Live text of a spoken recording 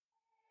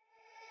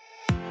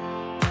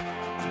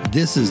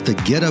This is the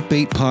Get Up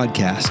 8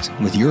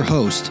 podcast with your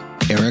host,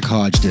 Eric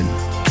Hodgson.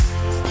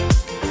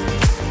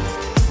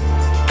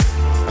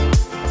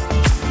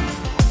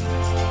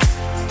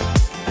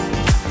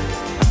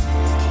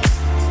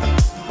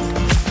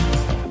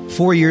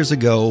 Four years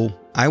ago,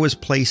 I was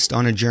placed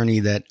on a journey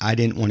that I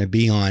didn't want to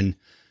be on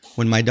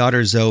when my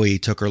daughter Zoe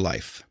took her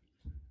life.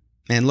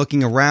 And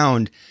looking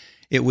around,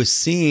 it was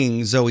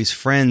seeing Zoe's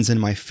friends and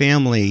my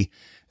family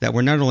that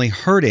were not only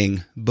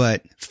hurting,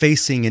 but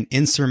facing an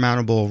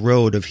insurmountable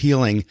road of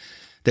healing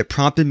that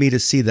prompted me to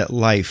see that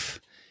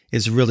life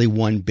is really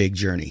one big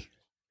journey.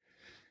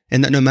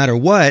 And that no matter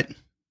what,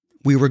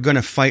 we were going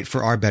to fight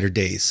for our better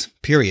days,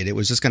 period. It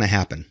was just going to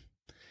happen.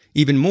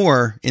 Even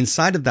more,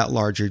 inside of that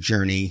larger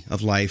journey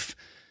of life,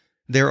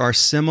 there are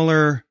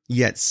similar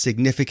yet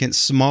significant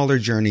smaller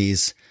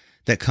journeys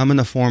that come in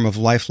the form of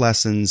life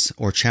lessons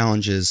or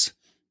challenges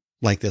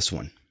like this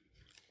one.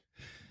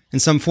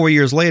 And some 4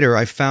 years later,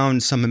 I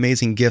found some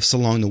amazing gifts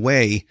along the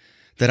way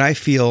that I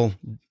feel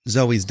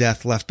Zoe's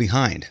death left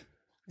behind.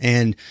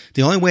 And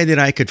the only way that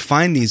I could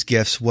find these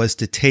gifts was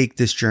to take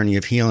this journey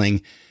of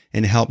healing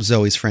and help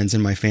Zoe's friends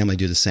and my family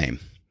do the same.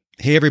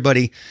 Hey,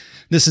 everybody.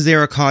 This is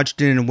Eric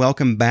Hodgson, and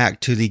welcome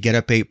back to the Get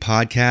Up 8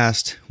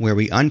 podcast, where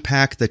we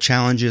unpack the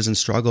challenges and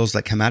struggles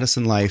that come at us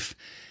in life,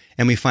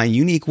 and we find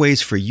unique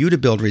ways for you to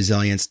build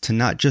resilience to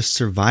not just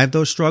survive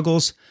those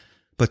struggles,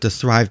 but to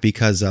thrive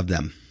because of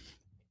them.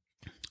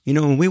 You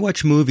know, when we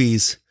watch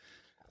movies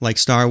like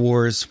Star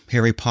Wars,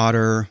 Harry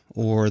Potter,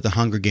 or The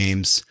Hunger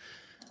Games,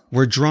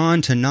 we're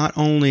drawn to not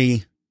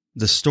only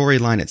the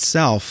storyline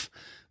itself,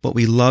 but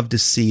we love to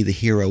see the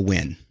hero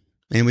win.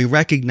 And we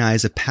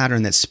recognize a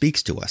pattern that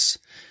speaks to us.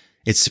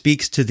 It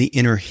speaks to the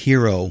inner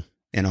hero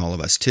in all of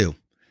us too.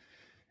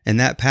 And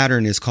that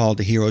pattern is called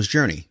the hero's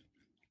journey.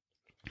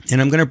 And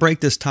I'm going to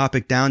break this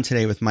topic down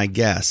today with my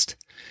guest.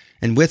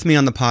 And with me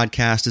on the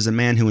podcast is a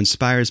man who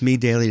inspires me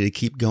daily to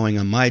keep going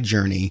on my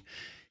journey.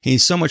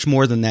 He's so much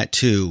more than that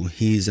too.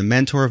 He's a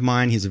mentor of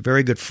mine. He's a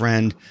very good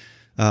friend.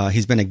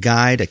 He's been a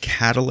guide, a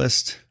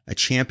catalyst, a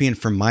champion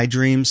for my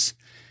dreams.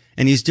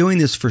 And he's doing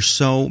this for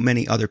so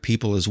many other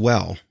people as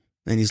well.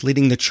 And he's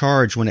leading the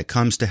charge when it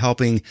comes to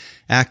helping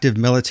active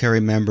military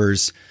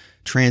members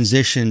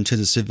transition to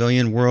the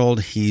civilian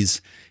world.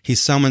 He's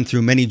someone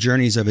through many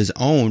journeys of his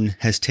own,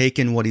 has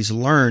taken what he's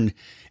learned,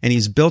 and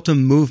he's built a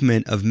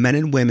movement of men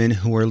and women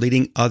who are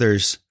leading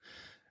others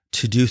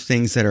to do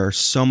things that are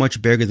so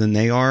much bigger than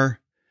they are,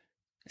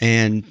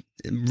 and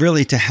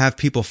really to have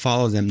people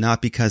follow them,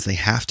 not because they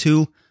have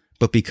to,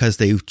 but because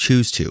they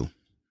choose to.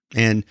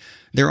 And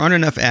there aren't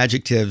enough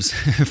adjectives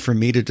for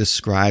me to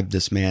describe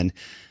this man,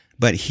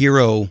 but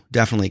hero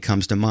definitely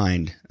comes to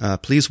mind.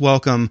 Please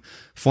welcome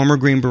former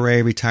Green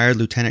Beret, retired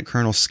Lieutenant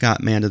Colonel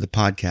Scott Mann to the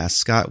podcast.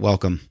 Scott,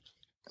 welcome.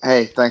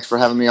 Hey, thanks for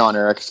having me on,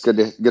 Eric. It's good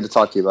to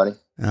talk to you, buddy.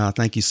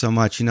 Thank you so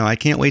much. You know, I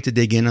can't wait to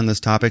dig in on this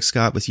topic,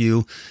 Scott, with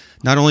you,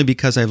 not only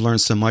because I've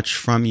learned so much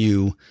from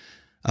you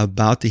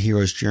about the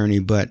hero's journey,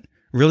 but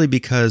really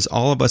because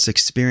all of us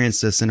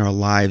experience this in our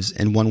lives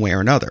in one way or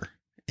another.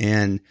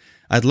 And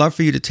I'd love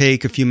for you to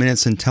take a few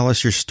minutes and tell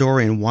us your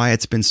story and why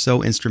it's been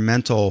so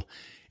instrumental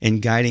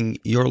in guiding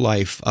your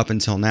life up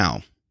until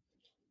now.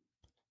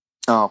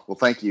 Oh, well,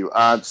 thank you.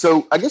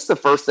 So I guess the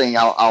first thing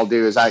I'll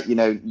do is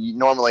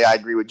normally I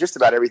agree with just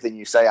about everything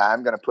you say.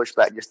 I'm going to push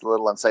back just a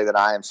little and say that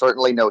I am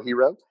certainly no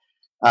hero.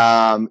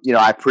 I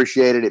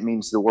appreciate it. It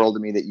means the world to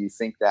me that you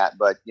think that,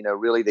 but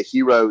really the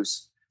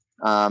heroes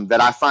that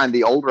I find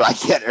the older I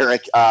get,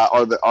 Eric,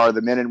 are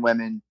the men and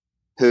women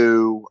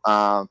who,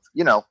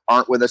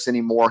 aren't with us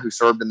anymore, who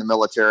served in the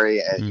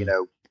military and,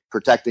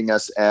 protecting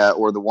us,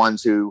 or the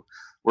ones who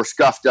were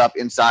scuffed up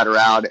inside or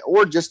out,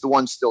 or just the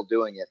ones still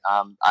doing it.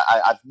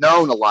 I've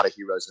known a lot of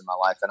heroes in my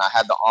life, and I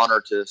had the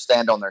honor to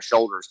stand on their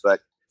shoulders.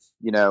 But,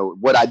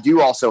 what I do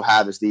also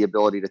have is the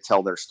ability to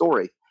tell their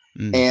story.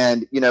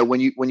 And, when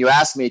you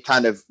ask me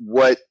kind of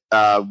what,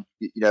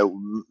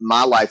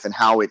 my life and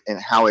how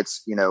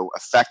it's,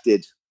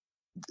 affected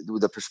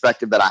the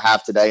perspective that I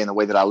have today and the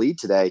way that I lead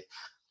today,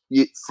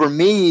 for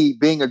me,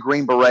 being a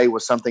Green Beret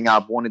was something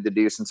I've wanted to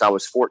do since I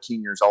was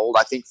 14 years old.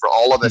 I think for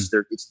all of us,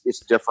 it's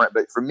different.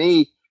 But for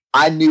me,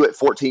 I knew at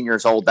 14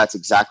 years old, that's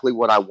exactly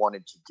what I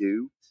wanted to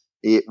do.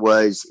 It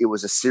was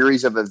a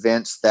series of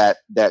events that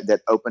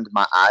opened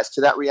my eyes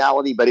to that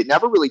reality, but it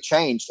never really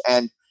changed.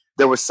 And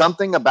there was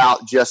something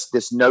about just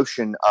this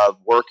notion of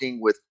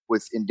working with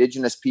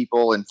indigenous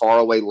people in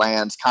faraway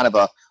lands, kind of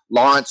a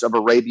Lawrence of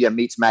Arabia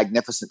meets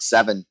Magnificent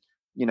Seven,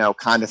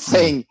 kind of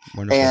thing.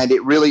 Wonderful. And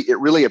it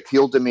really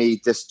appealed to me,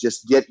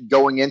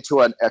 going into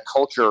a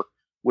culture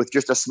with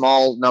just a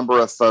small number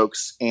of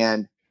folks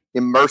and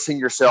immersing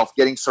yourself,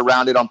 getting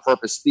surrounded on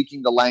purpose,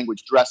 speaking the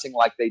language, dressing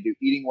like they do,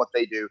 eating what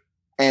they do,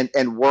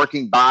 and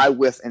working by,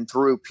 with, and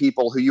through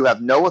people who you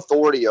have no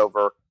authority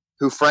over,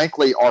 who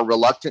frankly are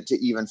reluctant to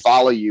even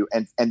follow you,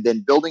 and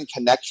then building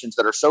connections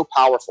that are so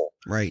powerful,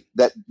 right,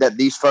 that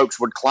these folks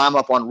would climb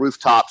up on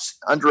rooftops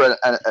under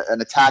an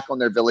attack on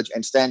their village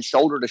and stand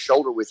shoulder to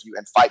shoulder with you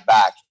and fight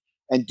back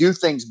and do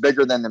things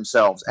bigger than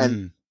themselves.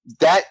 And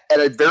that,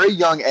 at a very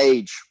young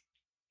age,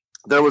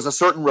 there was a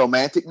certain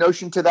romantic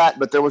notion to that,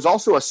 but there was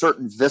also a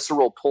certain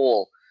visceral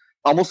pull,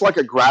 almost like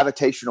a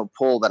gravitational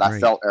pull that I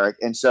felt, Eric.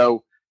 And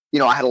so,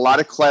 I had a lot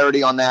of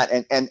clarity on that.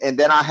 And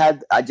then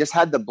I just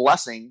had the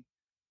blessing,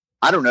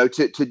 I don't know,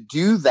 to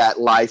do that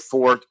life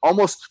for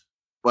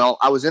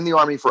I was in the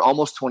Army for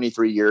almost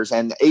 23 years,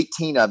 and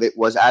 18 of it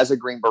was as a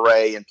Green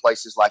Beret in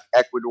places like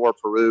Ecuador,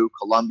 Peru,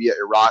 Colombia,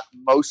 Iraq,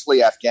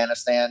 mostly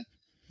Afghanistan,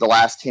 the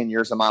last 10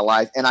 years of my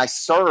life. And I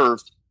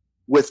served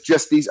with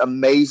just these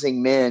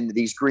amazing men,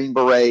 these Green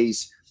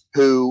Berets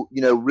who,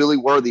 really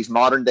were these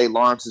modern day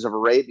Lawrences of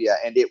Arabia.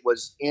 And it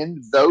was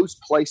in those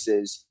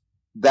places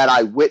that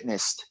I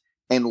witnessed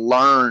and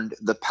learned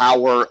the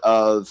power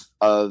of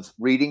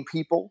reading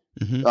people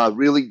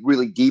really,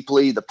 really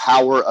deeply, the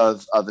power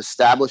of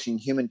establishing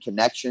human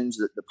connections,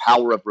 the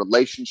power of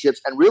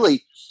relationships, and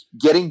really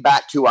getting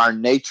back to our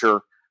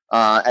nature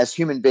as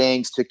human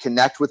beings to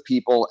connect with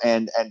people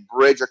and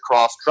bridge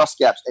across trust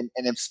gaps and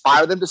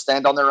inspire them to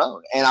stand on their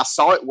own. And I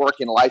saw it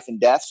work in life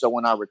and death. So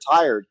when I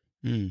retired,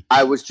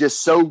 I was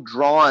just so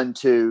drawn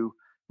to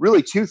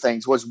really two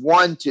things.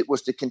 One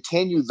was to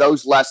continue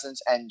those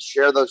lessons and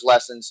share those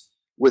lessons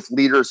with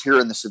leaders here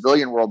in the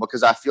civilian world,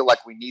 because I feel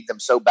like we need them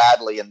so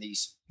badly in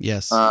these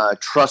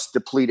trust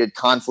depleted,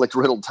 conflict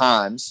riddled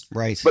times.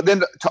 Right. But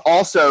then to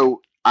also,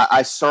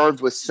 I served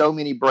with so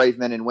many brave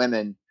men and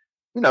women,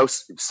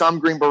 some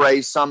Green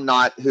Berets, some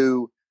not,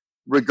 who,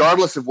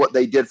 regardless of what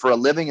they did for a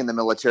living in the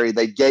military,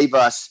 they gave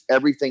us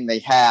everything they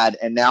had.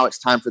 And now it's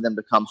time for them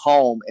to come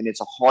home. And it's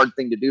a hard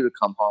thing to do to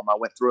come home. I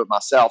went through it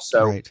myself.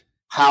 So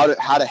how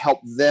to help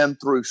them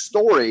through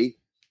story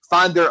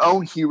find their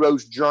own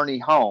hero's journey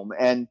home.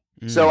 And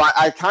so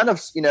I kind of,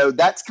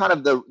 that's kind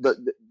of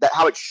the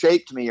how it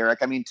shaped me, Eric.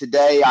 I mean,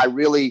 today I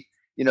really,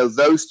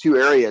 those two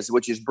areas,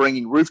 which is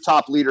bringing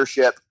rooftop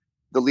leadership,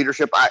 the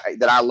leadership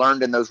that I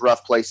learned in those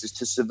rough places,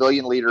 to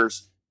civilian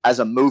leaders as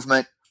a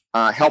movement,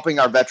 helping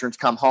our veterans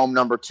come home,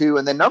 number two.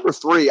 And then number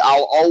three,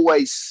 I'll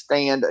always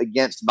stand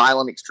against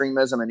violent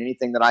extremism and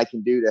anything that I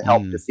can do to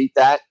help defeat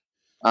that.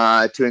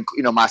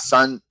 My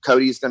son,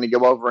 Cody, is going to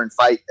go over and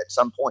fight at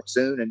some point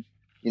soon. And,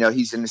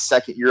 he's in his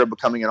second year of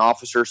becoming an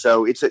officer.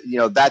 So it's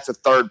that's a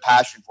third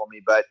passion for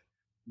me. But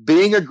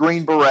being a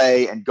Green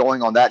Beret and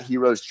going on that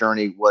hero's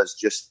journey was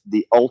just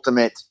the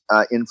ultimate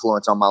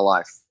influence on my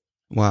life.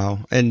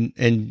 Wow.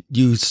 And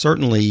you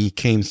certainly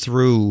came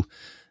through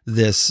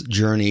this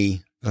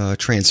journey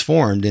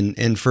transformed.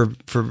 And for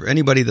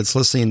anybody that's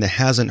listening that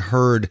hasn't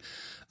heard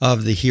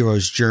of the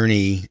hero's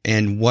journey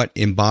and what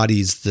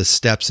embodies the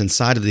steps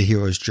inside of the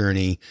hero's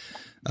journey,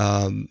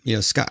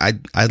 Scott,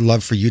 I'd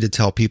love for you to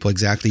tell people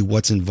exactly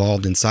what's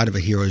involved inside of a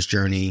hero's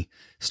journey,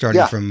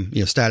 starting from,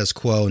 status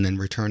quo and then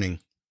returning.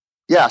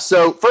 Yeah.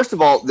 So first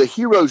of all, the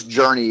hero's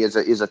journey is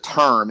a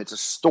term. It's a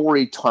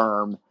story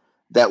term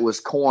that was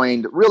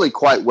coined really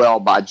quite well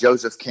by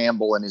Joseph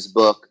Campbell in his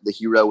book, The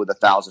Hero with a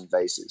Thousand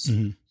Faces.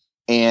 Mm-hmm.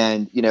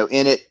 And,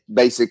 in it,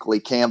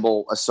 basically,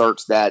 Campbell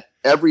asserts that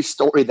every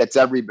story that's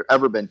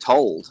ever been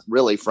told,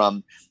 really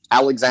from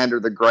Alexander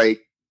the Great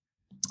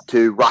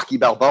to Rocky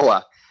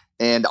Balboa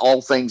and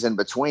all things in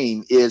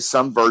between, is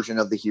some version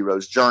of the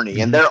hero's journey.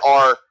 Mm-hmm. And there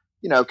are,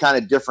 kind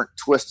of different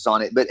twists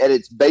on it. But at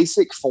its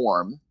basic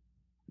form,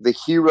 the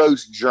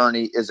hero's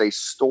journey is a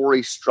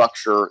story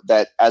structure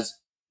that,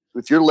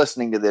 if you're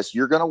listening to this,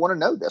 you're going to want to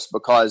know this,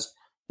 because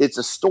it's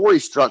a story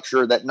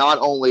structure that not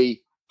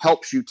only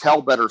helps you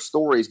tell better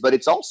stories, but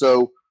it's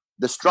also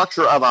the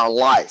structure of our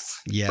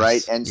life. Yes,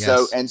 right. And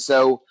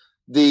so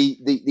the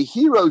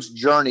hero's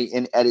journey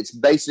at its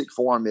basic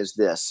form is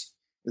this: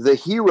 the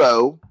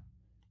hero,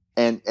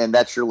 and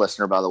that's your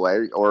listener, by the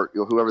way, or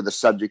whoever the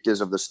subject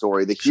is of the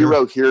story. The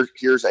hero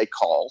hears a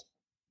call.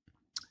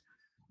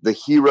 The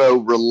hero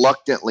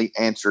reluctantly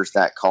answers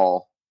that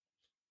call.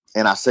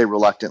 And I say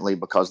reluctantly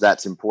because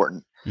that's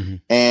important. Mm-hmm.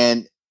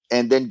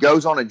 And then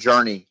goes on a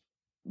journey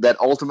that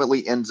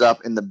ultimately ends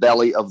up in the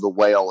belly of the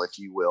whale, if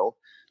you will,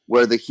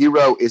 where the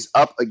hero is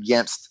up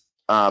against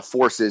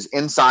forces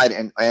inside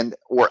and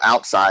or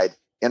outside,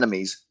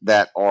 enemies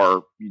that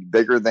are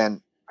bigger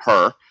than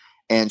her.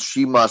 And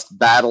she must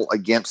battle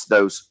against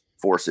those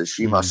forces.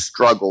 She must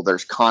struggle.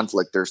 There's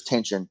conflict. There's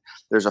tension.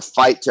 There's a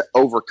fight to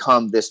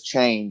overcome this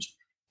change.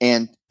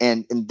 And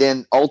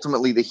then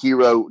ultimately the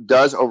hero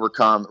does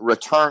overcome,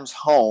 returns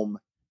home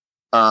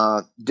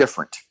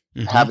different,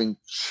 having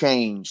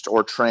changed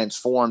or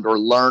transformed or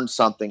learned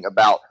something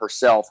about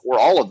herself, or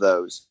all of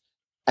those,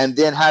 and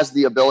then has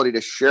the ability to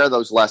share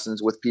those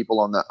lessons with people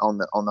on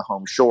the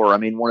home shore. I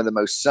mean, one of the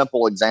most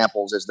simple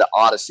examples is the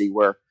Odyssey,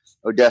 where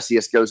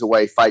Odysseus goes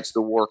away, fights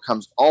the war,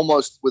 comes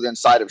almost within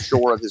sight of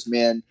shore of his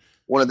men.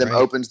 One of them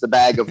opens the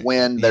bag of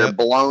wind. They're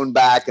blown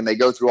back, and they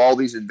go through all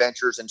these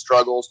adventures and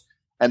struggles.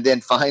 And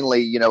then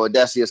finally,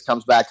 Odysseus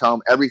comes back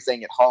home.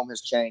 Everything at home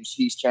has changed.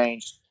 He's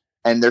changed.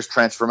 And there's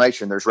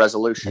transformation. There's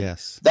resolution.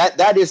 Yes.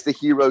 That is the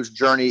hero's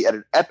journey at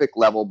an epic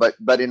level.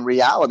 But in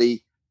reality,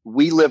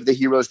 we live the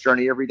hero's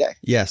journey every day.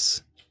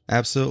 Yes,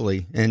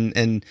 absolutely.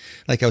 And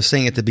like I was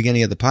saying at the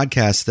beginning of the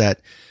podcast, that,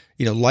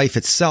 life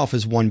itself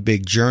is one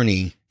big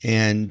journey.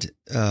 And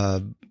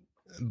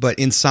but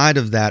inside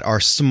of that are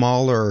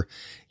smaller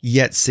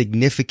yet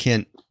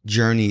significant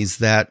journeys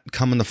that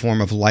come in the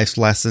form of life's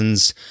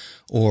lessons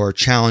or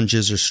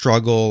challenges or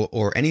struggle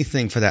or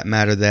anything for that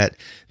matter that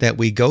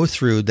we go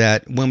through,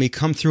 that when we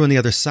come through on the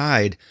other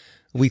side,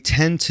 we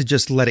tend to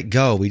just let it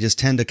go. We just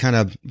tend to kind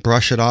of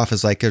brush it off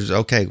as like,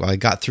 okay, well, I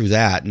got through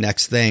that.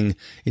 Next thing,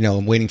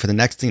 I'm waiting for the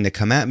next thing to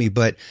come at me.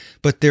 But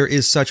there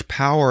is such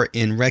power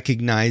in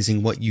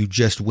recognizing what you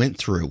just went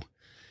through.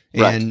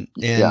 And,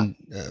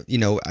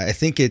 I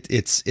think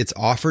it's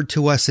offered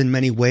to us in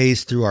many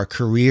ways through our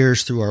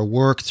careers, through our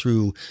work,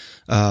 through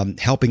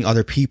helping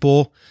other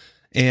people.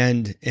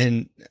 And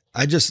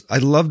I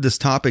love this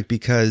topic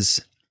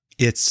because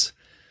it's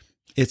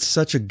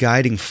such a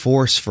guiding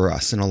force for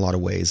us in a lot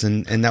of ways.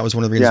 And that was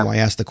one of the reasons why I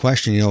asked the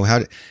question,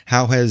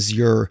 how has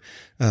your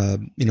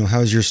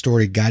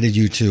story guided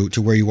you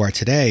to where you are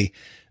today?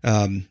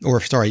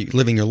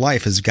 Living your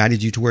life has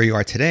guided you to where you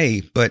are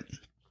today. But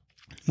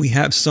we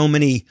have so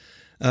many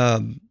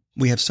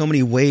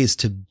ways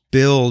to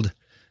build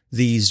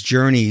these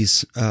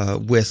journeys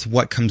with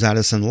what comes at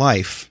us in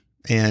life.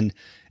 And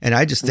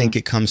I just think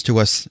it comes to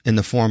us in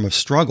the form of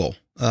struggle.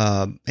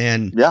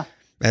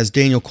 As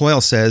Daniel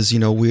Coyle says,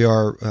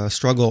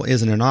 struggle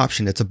isn't an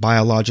option. It's a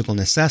biological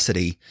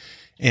necessity.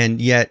 And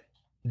yet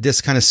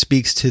this kind of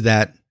speaks to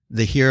that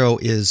the hero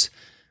is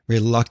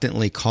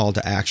reluctantly called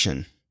to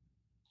action.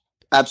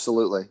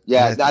 Absolutely.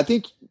 Yeah. I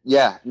think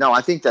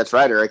that's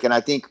right, Eric. And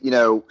I think, if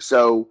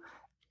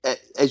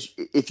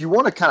you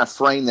want to kind of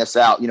frame this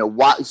out,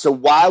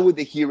 why would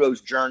the hero's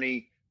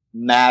journey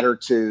matter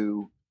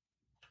to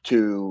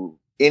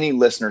any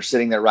listener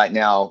sitting there right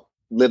now,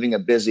 living a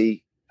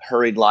busy,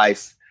 hurried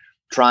life,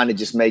 trying to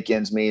just make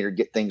ends meet or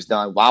get things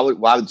done? Why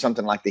would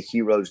something like the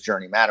hero's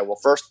journey matter? Well,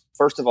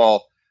 first of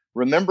all,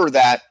 remember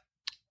that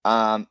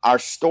our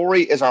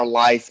story is our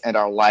life and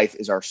our life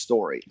is our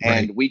story.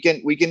 Right. And we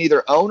can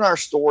either own our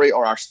story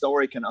or our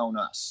story can own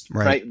us.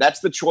 Right? That's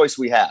the choice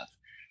we have.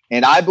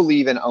 And I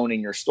believe in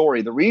owning your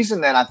story. The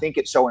reason that I think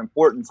it's so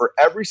important for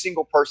every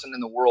single person in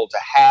the world to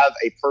have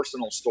a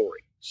personal story,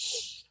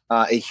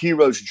 a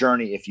hero's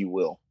journey, if you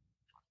will,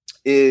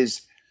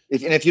 is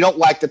if you don't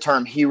like the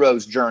term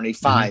hero's journey,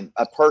 fine.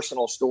 A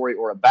personal story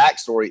or a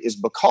backstory is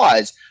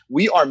because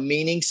we are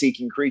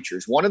meaning-seeking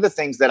creatures. One of the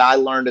things that I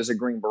learned as a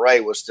Green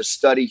Beret was to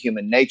study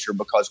human nature,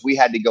 because we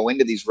had to go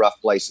into these rough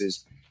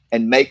places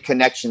and make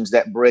connections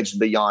that bridged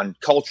beyond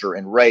culture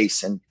and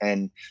race and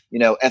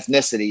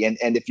ethnicity.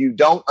 And if you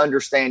don't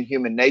understand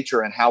human nature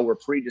and how we're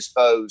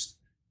predisposed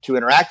to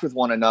interact with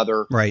one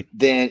another, right,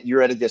 then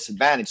you're at a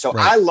disadvantage. So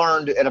I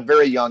learned at a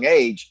very young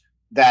age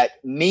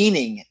that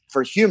meaning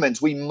for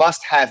humans, we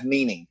must have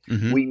meaning.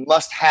 We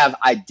must have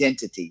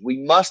identity. We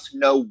must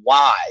know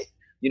why.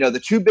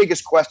 The two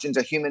biggest questions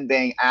a human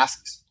being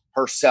asks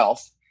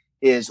herself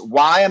is,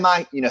 why am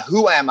I,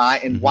 who am I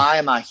and why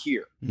am I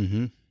here?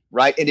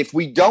 Right. And if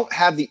we don't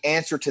have the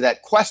answer to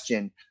that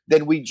question,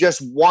 then we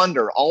just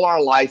wander all our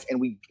life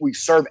and we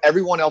serve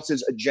everyone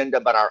else's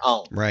agenda but our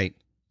own. Right.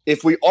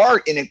 If we are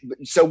in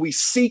it, so we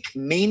seek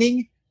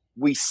meaning,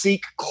 we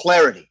seek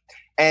clarity.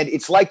 And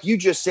it's like you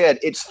just said,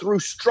 it's through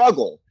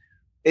struggle.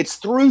 It's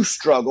through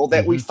struggle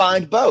that we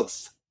find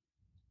both.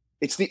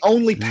 It's the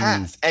only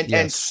path.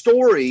 And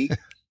story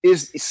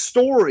is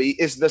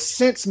the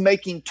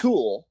sense-making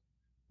tool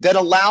that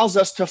allows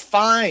us to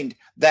find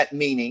that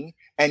meaning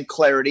and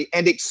clarity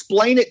and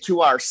explain it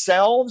to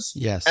ourselves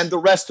and the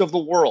rest of the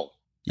world.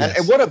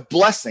 And what a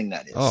blessing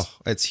that is. Oh,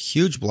 it's a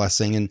huge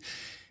blessing.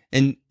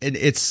 And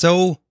it's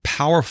so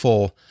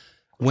powerful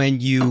when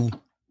you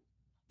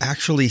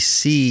actually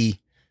see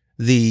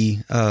the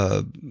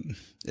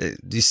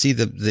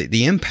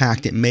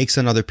impact it makes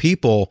on other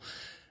people.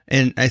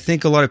 And I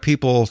think a lot of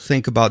people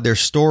think about their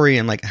story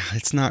and like,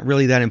 it's not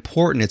really that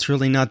important. It's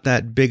really not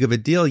that big of a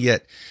deal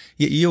yet.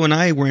 You and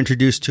I were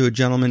introduced to a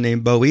gentleman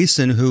named Bo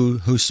Eason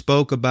who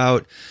spoke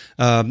about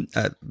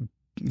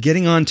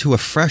getting onto a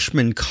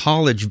freshman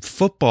college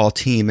football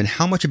team and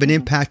how much of an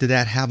impact did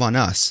that have on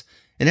us.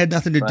 It had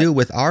nothing to do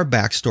with our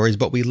backstories,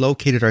 but we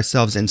located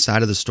ourselves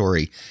inside of the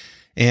story.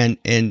 And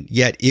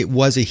yet it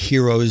was a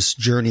hero's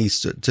journey,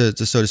 so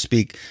to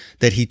speak,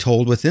 that he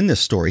told within this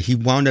story. He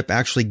wound up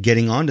actually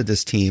getting onto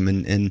this team,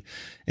 and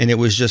it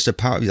was just a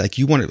power. Like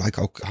you wanted, like,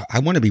 oh, I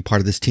want to be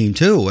part of this team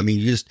too. I mean,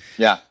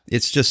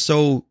 it's just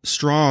so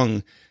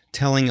strong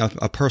telling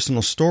a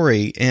personal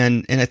story,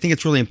 and I think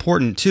it's really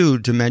important too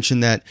to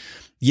mention that.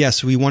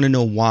 Yes, we want to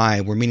know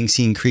why. We're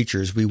meaning-seeking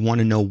creatures. We want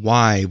to know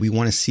why. We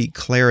want to seek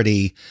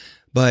clarity,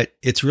 but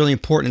it's really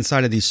important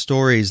inside of these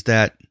stories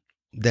that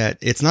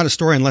it's not a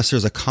story unless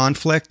there's a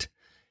conflict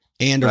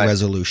and a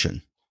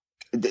resolution.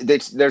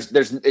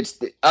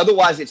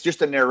 Otherwise it's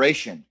just a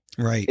narration.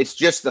 Right. It's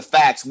just the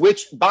facts,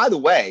 which, by the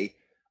way,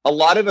 a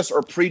lot of us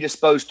are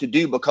predisposed to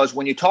do, because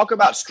when you talk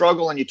about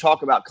struggle and you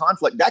talk about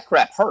conflict, that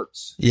crap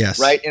hurts. Yes.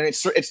 Right. And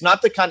it's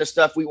not the kind of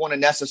stuff we want to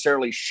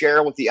necessarily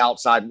share with the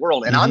outside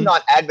world. And I'm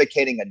not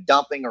advocating a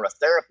dumping or a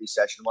therapy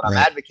session. What I'm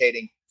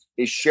advocating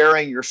is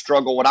sharing your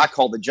struggle, what I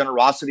call the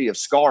generosity of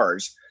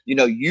scars.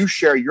 You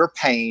share your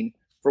pain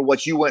for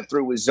what you went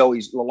through with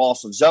the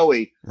loss of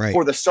Zoe, right,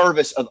 for the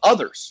service of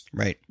others,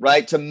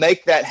 right, to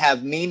make that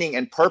have meaning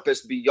and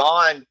purpose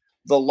beyond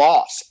the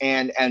loss.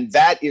 And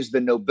that is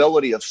the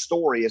nobility of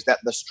story, is that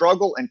the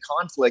struggle and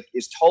conflict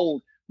is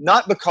told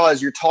not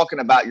because you're talking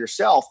about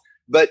yourself,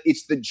 but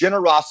it's the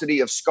generosity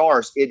of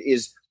scars. It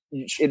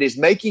is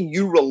making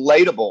you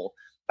relatable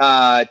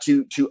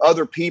to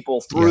other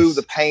people through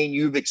the pain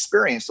you've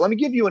experienced. Let me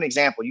give you an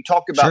example. You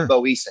talked about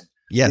Bo Eason.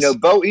 Yes.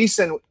 Bo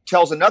Eason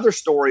tells another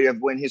story of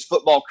when his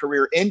football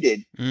career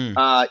ended.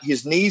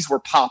 His knees were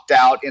popped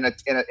out in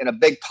a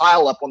big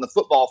pile up on the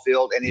football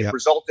field, and it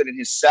resulted in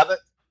his 7th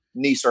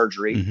knee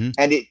surgery,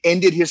 and it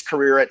ended his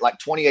career at like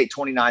 28,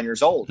 29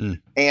 years old.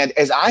 And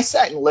as I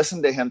sat and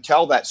listened to him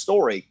tell that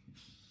story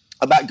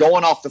about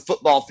going off the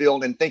football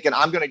field and thinking,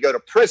 I'm going to go to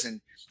prison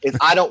if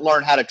I don't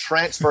learn how to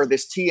transfer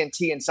this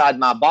TNT inside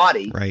my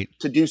body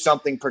to do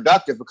something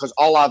productive, because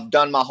all I've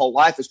done my whole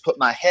life is put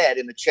my head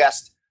in the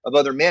chest of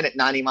other men at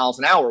 90 miles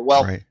an hour.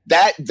 Well,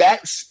 that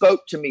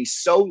spoke to me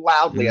so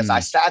loudly as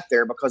I sat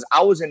there, because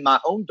I was in my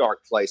own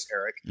dark place,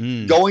 Eric,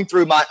 going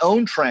through my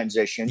own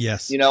transition.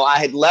 Yes. I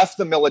had left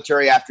the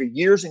military after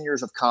years and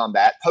years of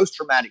combat,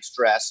 post-traumatic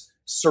stress,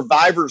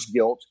 survivor's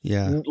guilt,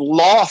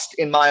 lost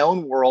in my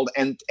own world.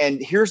 And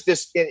here's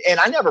this, and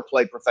I never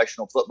played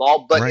professional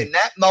football, but in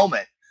that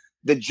moment,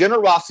 the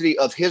generosity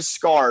of his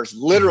scars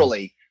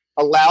literally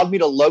allowed me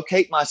to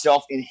locate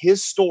myself in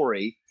his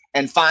story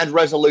and find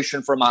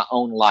resolution for my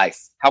own life.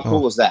 How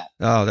cool is that?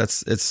 Oh,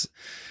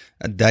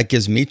 that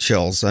gives me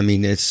chills. I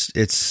mean,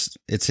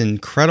 it's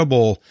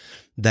incredible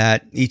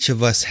that each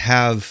of us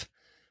have,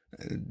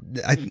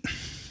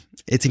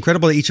 it's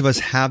incredible that each of us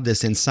have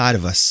this inside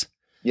of us.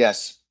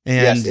 Yes.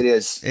 And yes, it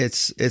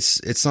is.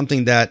 It's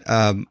something that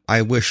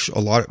I wish a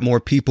lot more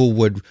people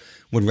would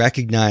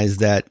recognize,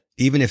 that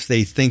even if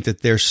they think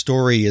that their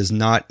story is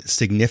not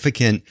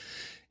significant,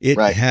 it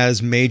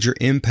has major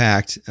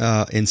impact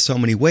in so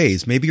many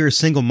ways. Maybe you're a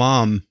single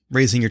mom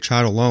raising your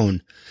child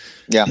alone.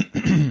 Yeah.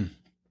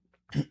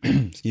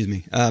 Excuse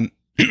me.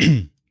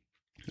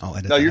 I'll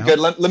edit no, you're good.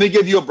 Let me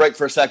give you a break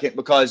for a second,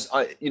 because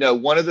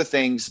one of the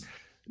things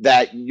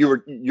that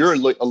you're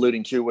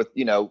alluding to with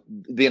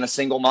being a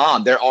single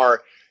mom, there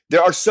are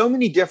so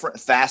many different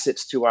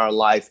facets to our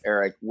life,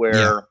 Eric,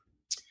 where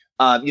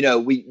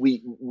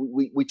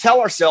we tell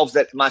ourselves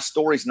that my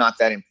story's not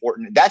that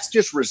important. That's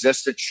just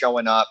resistance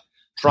showing up,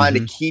 trying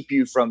to keep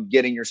you from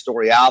getting your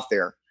story out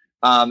there.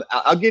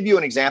 I'll give you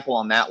an example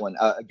on that one.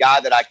 A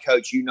guy that I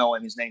coach, him,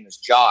 his name is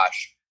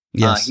Josh.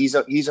 Yes.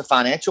 He's a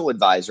financial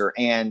advisor.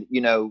 And,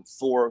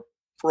 for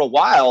a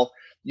while,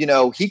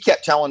 he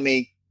kept telling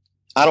me,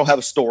 I don't have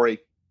a story.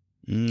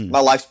 My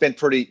life's been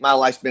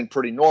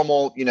pretty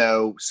normal,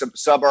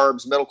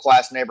 suburbs,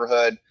 middle-class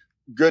neighborhood,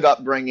 good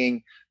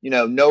upbringing,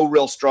 no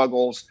real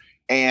struggles.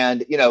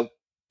 And,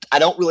 I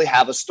don't really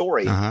have a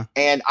story.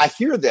 And I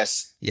hear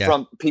this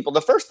from people.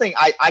 The first thing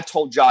I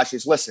told Josh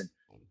is, listen,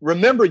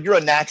 remember, you're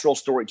a natural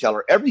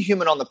storyteller. Every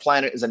human on the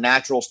planet is a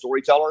natural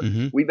storyteller.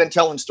 We've been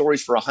telling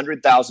stories for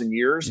 100,000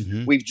 years.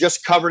 We've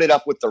just covered it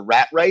up with the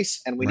rat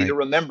race. And we need to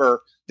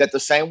remember that the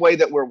same way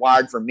that we're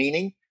wired for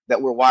meaning,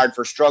 that we're wired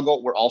for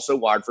struggle, we're also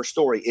wired for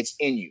story. It's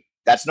in you.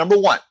 That's number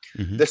one.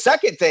 The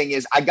second thing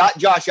is, I got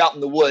Josh out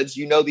in the woods.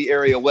 You know the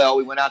area well.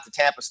 We went out to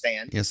Tampa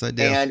Stand. Yes, I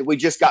did. And we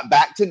just got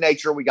back to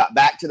nature. We got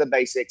back to the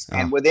basics.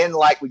 And within,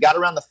 we got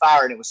around the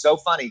fire, and it was so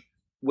funny.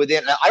 I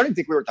don't even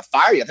think we were at the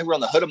fire yet. I think we were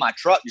on the hood of my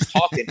truck just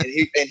talking.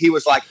 and he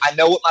was like, I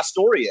know what my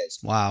story is.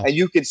 Wow. And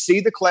you could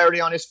see the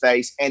clarity on his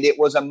face. And it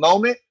was a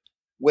moment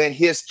when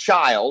his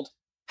child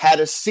had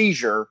a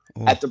seizure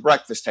at the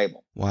breakfast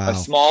table. Wow. A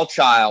small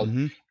child.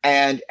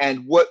 And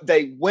what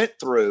they went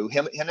through,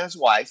 him and his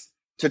wife,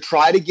 to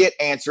try to get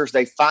answers.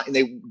 They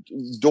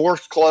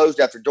doors closed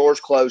after doors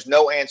closed,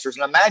 no answers.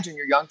 And imagine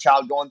your young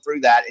child going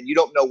through that, and you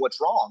don't know what's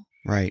wrong.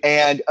 Right.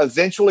 And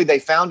eventually they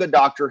found a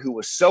doctor who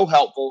was so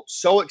helpful,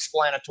 so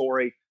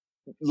explanatory,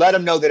 let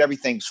them know that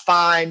everything's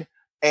fine.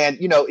 And,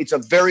 it's a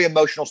very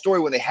emotional story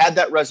when they had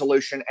that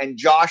resolution. And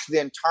Josh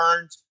then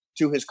turns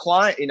to his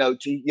client,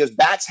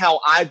 that's how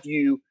I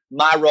view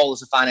my role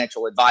as a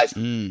financial advisor.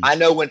 I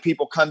know when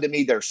people come to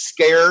me, they're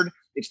scared.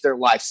 It's their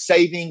life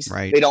savings.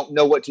 Right. They don't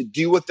know what to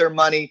do with their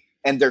money,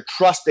 and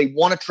they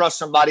want to trust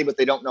somebody, but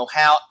they don't know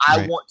how.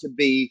 I want to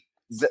be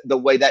the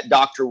way that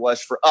doctor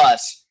was for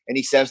us. And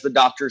he says the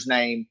doctor's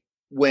name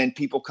when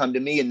people come to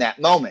me in that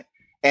moment.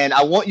 And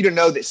I want you to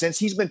know that since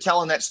he's been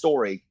telling that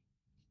story,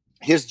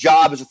 his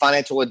job as a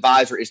financial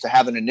advisor is to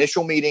have an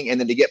initial meeting and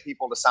then to get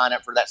people to sign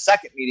up for that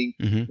second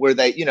meeting where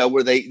they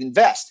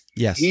invest.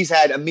 Yes. He's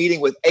had a meeting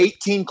with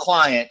 18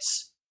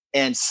 clients,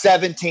 and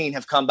 17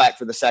 have come back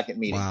for the second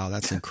meeting. Wow,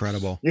 that's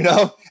incredible.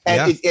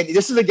 And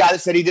this is a guy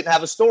that said he didn't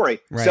have a story.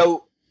 Right.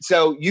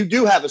 So you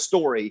do have a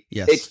story.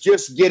 Yes. It's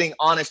just getting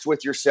honest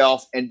with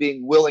yourself and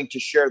being willing to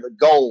share the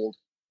gold,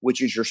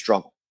 which is your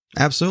struggle.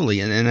 Absolutely.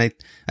 And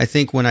I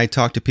think when I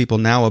talk to people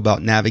now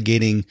about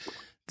navigating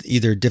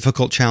either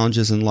difficult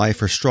challenges in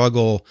life or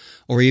struggle,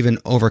 or even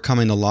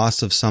overcoming the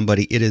loss of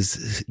somebody, it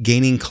is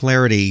gaining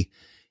clarity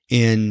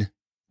in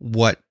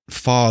what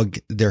fog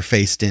they're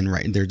faced in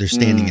they're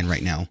standing in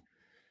right now.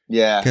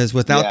 Yeah. Because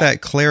without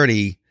that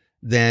clarity,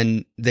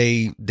 then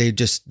they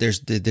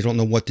don't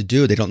know what to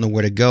do. They don't know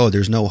where to go.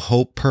 There's no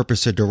hope,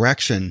 purpose, or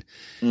direction.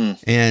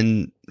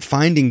 And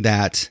finding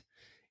that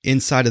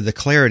inside of the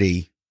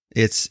clarity,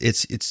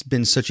 it's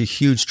been such a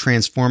huge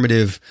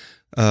transformative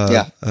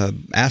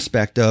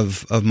aspect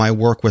of my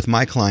work with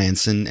my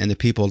clients and the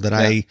people that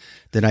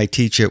I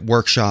teach at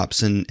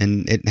workshops, and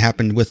it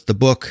happened with the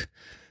book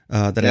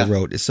that I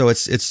wrote. So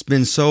it's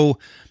been so,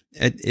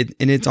 and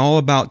it's all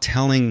about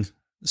telling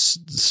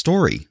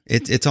story.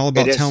 It's all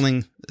about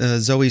telling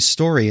Zoe's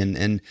story,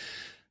 and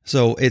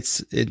so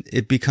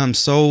it becomes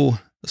so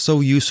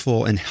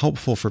useful and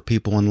helpful for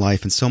people in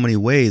life in so many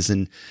ways,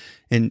 and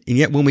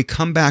yet when we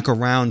come back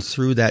around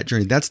through that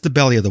journey, that's the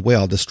belly of the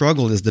whale. The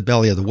struggle is the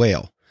belly of the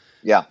whale.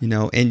 Yeah.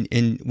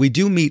 And we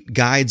do meet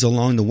guides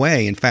along the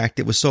way. In fact,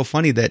 it was so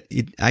funny that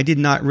I did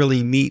not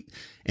really meet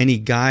any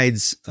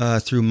guides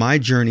through my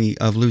journey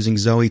of losing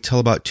Zoe till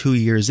about 2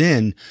 years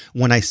in,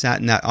 when I sat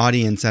in that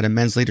audience at a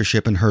men's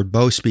leadership and heard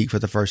Bo speak for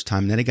the first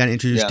time. And then I got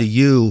introduced to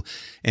you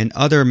and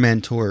other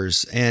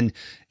mentors, and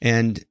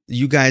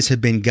you guys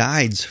have been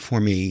guides for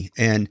me.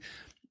 And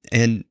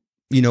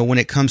when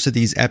it comes to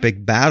these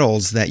epic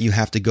battles that you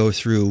have to go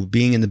through,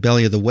 being in the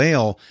belly of the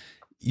whale,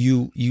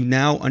 you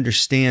now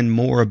understand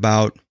more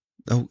about,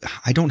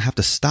 I don't have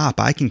to stop.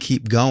 I can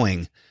keep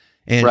going.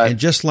 And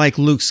just like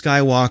Luke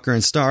Skywalker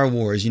in Star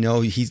Wars, he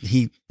knows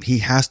he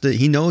has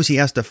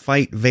to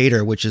fight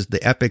Vader, which is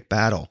the epic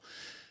battle.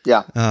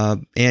 Yeah.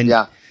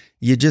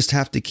 You just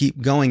have to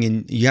keep going,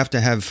 and you have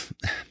to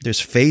there's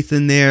faith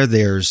in there.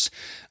 There's,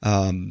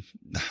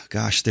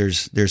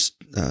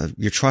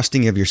 you're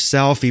trusting of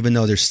yourself, even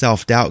though there's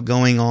self-doubt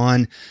going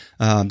on.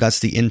 That's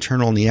the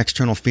internal and the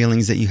external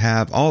feelings that you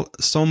have,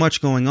 so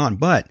much going on,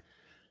 but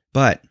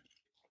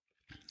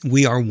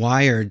we are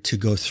wired to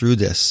go through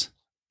this.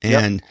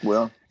 And,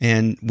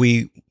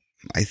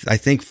 I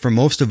think for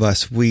most of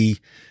us, we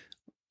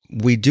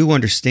do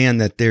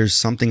understand that there's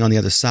something on the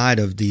other side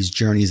of these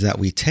journeys that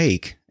we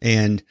take.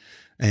 And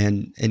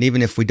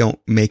even if we don't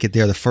make it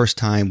there the first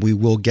time, we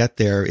will get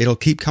there. It'll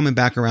keep coming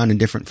back around in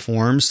different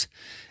forms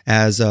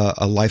as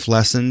a life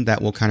lesson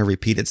that will kind of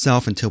repeat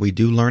itself until we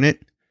do learn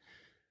it.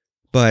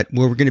 But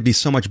we're going to be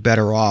so much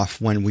better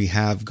off when we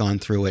have gone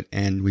through it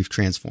and we've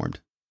transformed.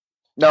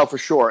 No, for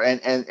sure.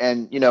 And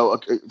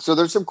so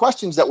there's some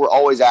questions that we're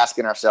always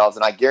asking ourselves.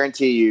 And I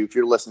guarantee you, if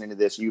you're listening to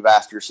this, you've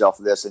asked yourself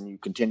this, and you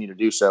continue to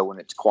do so when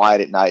it's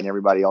quiet at night and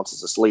everybody else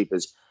is asleep,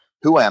 is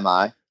who am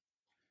I?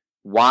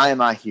 Why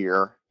am I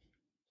here?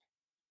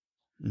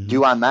 Mm-hmm.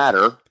 Do I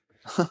matter?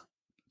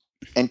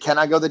 And can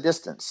I go the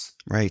distance?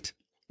 Right.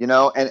 And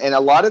a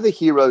lot of the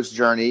hero's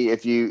journey,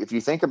 if you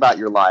think about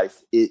your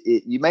life,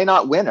 you may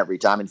not win every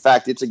time. In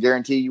fact, it's a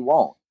guarantee you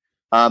won't.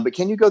 But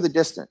can you go the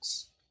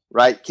distance?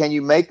 Right? Can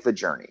you make the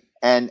journey?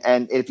 And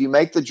if you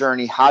make the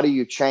journey, how do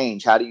you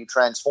change? How do you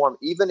transform?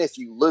 Even if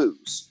you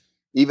lose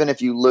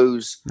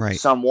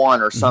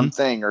someone or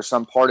something or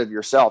some part of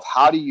yourself,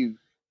 how do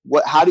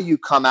you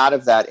come out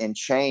of that and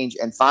change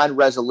and find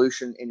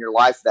resolution in your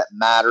life that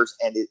matters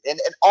and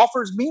it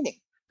offers meaning?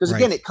 Because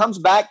again, it comes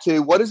back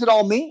to, what does it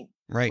all mean?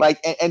 Right.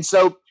 And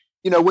so,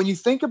 when you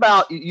think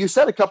about, you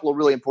said a couple of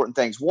really important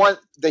things. One,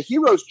 the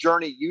hero's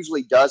journey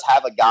usually does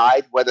have a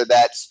guide, whether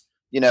that's,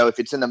 if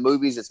it's in the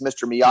movies, it's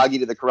Mr. Miyagi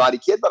to the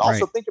Karate Kid, but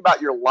also think about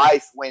your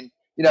life when,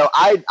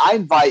 I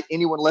invite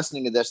anyone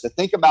listening to this to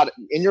think about it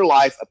in your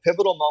life, a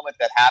pivotal moment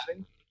that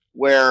happened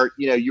where,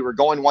 you were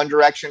going one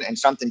direction and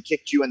something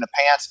kicked you in the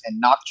pants and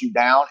knocked you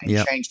down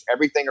and changed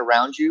everything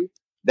around you.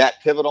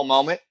 That pivotal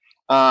moment.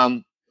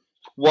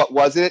 What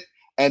was it?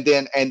 And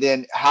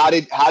then how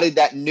did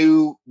that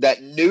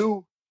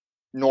new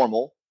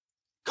normal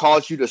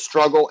cause you to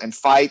struggle and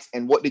fight,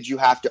 and what did you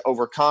have to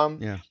overcome?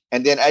 Yeah.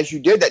 And then as you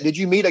did that, did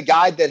you meet a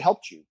guide that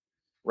helped you?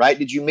 Right?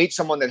 Did you meet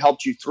someone that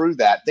helped you through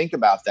that? Think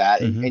about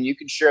that. Mm-hmm. And you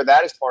can share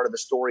that as part of the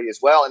story as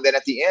well. And then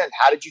at the end,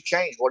 how did you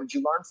change? What did you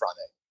learn from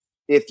it?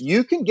 If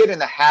you can get in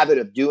the habit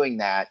of doing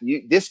that,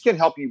 this can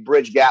help you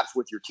bridge gaps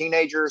with your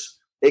teenagers.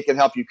 It can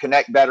help you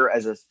connect better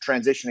as a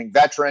transitioning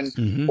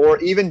veteran, or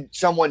even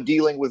someone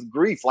dealing with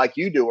grief like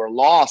you do, or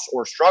loss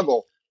or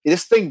struggle.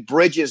 This thing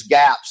bridges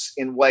gaps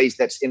in ways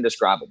that's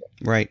indescribable.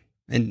 Right.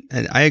 And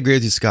I agree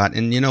with you, Scott.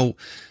 And,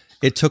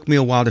 it took me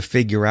a while to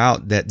figure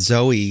out that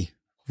Zoe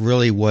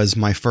really was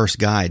my first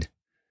guide.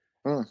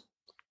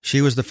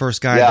 She was the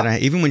first guide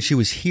that even when she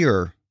was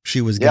here, she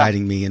was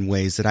guiding me in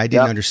ways that I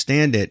didn't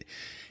understand it.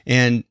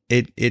 And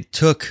it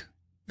took,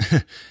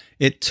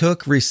 it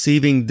took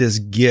receiving this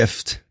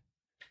gift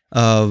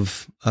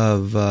of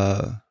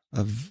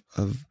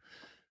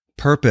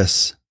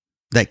purpose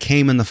that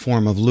came in the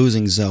form of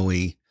losing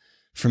Zoe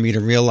for me to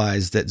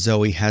realize that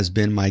Zoe has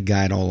been my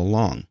guide all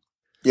along.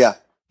 Yeah.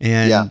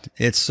 And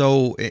it's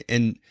so,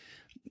 and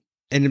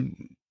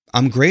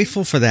I'm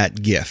grateful for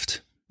that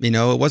gift.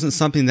 It wasn't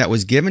something that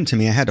was given to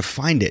me. I had to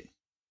find it.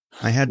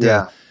 I had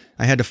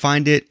to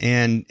find it.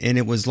 And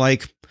it was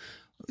like,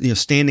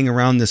 standing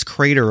around this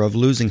crater of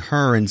losing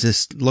her and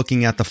just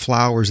looking at the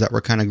flowers that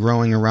were kind of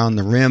growing around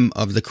the rim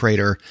of the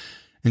crater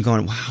and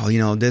going,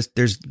 wow,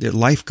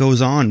 life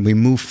goes on. We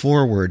move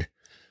forward.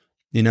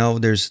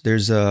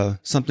 There's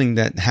something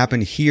that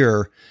happened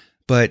here,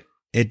 but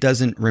it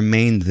doesn't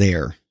remain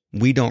there.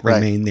 We don't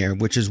remain there,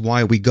 which is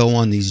why we go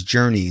on these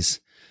journeys.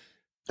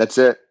 That's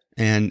it.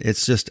 And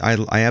it's just,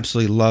 I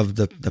absolutely love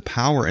the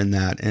power in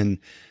that. And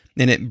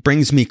it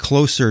brings me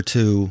closer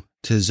to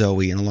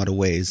Zoe in a lot of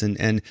ways.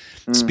 And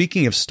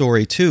speaking of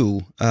story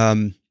too,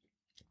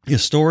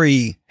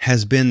 story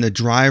has been the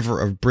driver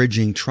of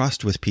bridging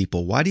trust with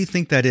people. Why do you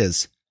think that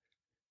is?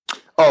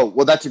 Oh,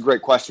 well, that's a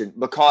great question,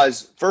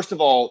 because first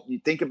of all, you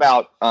think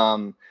about,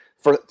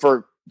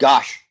 for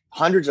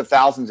hundreds of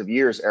thousands of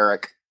years,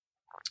 Eric,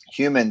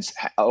 humans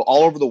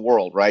all over the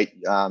world, right?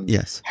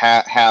 Yes.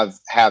 Have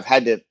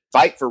had to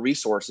fight for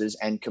resources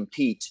and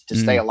compete to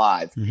stay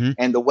alive. Mm-hmm.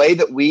 And the way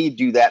that we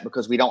do that,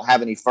 because we don't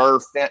have any fur,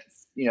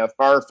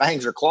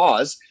 fangs or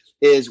claws,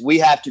 is we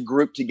have to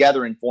group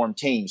together and form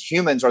teams.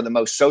 Humans are the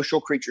most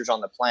social creatures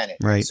on the planet.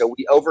 Right. So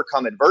we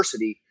overcome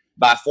adversity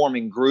by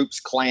forming groups,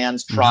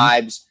 clans,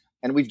 tribes.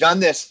 And we've done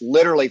this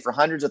literally for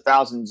hundreds of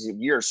thousands of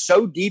years,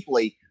 so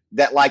deeply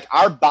that like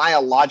our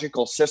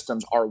biological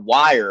systems are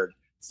wired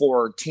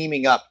for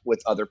teaming up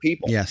with other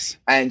people. Yes.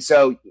 And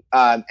so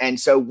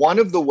one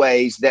of the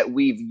ways that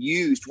we've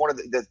used, one of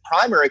the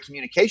primary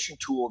communication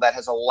tool that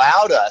has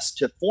allowed us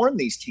to form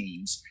these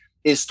teams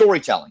is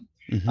storytelling.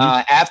 Mm-hmm.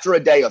 After a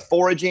day of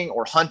foraging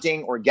or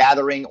hunting or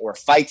gathering or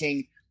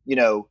fighting,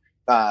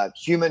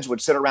 humans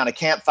would sit around a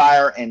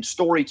campfire and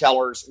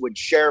storytellers would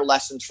share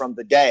lessons from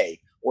the day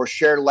or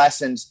share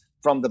lessons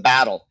from the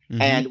battle.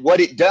 Mm-hmm. And what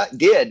it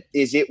did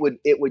is it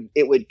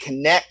would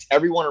connect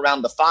everyone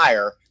around the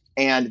fire,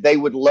 and they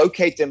would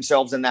locate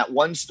themselves in that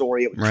one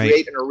story. It would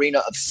create an arena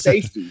of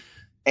safety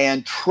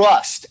and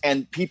trust,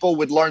 and people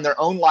would learn their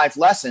own life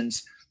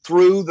lessons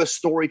through the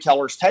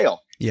storyteller's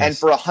tale. Yes. And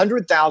for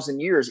 100,000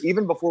 years,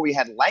 even before we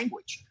had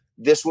language,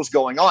 this was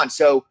going on.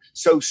 So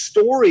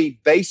story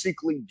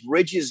basically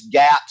bridges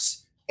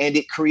gaps, and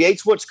it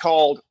creates what's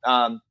called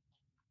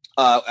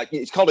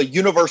it's called a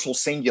universal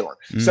singular.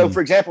 So, for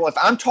example, if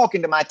I'm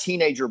talking to my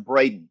teenager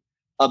Braden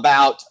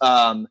about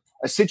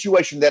a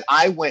situation that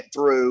I went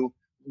through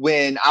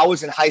when I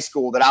was in high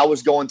school, that I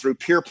was going through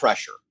peer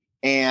pressure,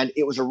 and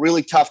it was a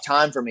really tough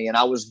time for me, and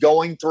I was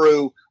going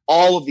through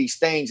all of these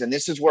things, and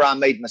this is where I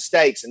made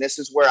mistakes, and this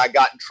is where I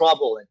got in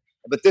trouble,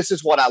 but this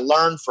is what I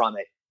learned from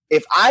it.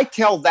 If I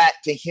tell that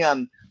to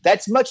him,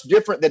 that's much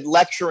different than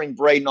lecturing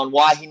Braden on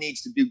why he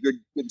needs to do good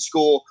in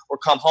school or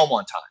come home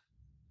on time,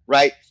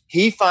 right?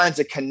 He finds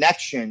a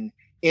connection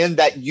in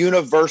that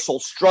universal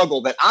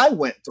struggle that I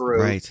went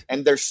through,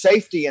 and there's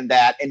safety in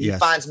that, and he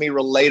finds me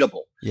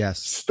relatable.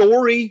 Yes.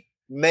 Story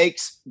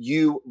makes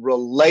you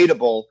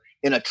relatable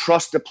in a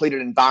trust-depleted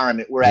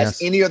environment,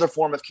 whereas any other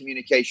form of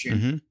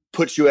communication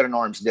puts you at an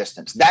arm's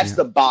distance. That's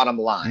the bottom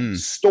line.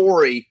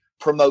 Story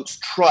promotes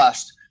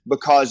trust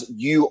because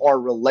you are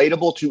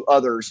relatable to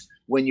others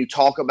when you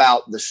talk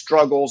about the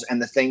struggles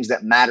and the things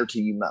that matter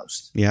to you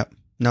most. Yep.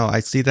 No, I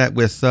see that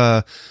with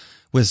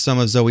some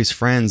of Zoe's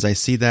friends. I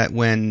see that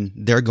when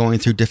they're going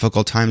through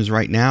difficult times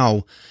right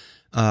now.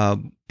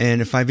 And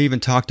if I've even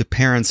talked to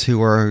parents who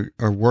are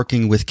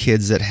working with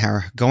kids that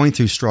are going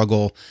through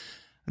struggle,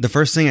 the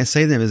first thing I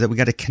say to them is that we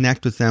got to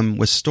connect with them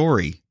with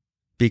story,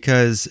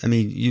 because I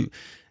mean,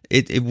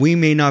 we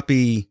may not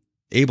be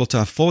able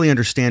to fully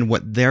understand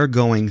what they're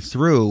going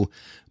through,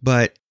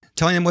 but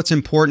telling them what's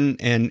important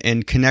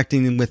and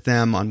connecting with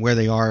them on where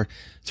they are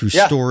through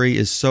story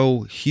is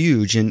so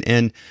huge.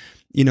 And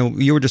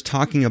you were just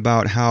talking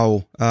about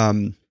how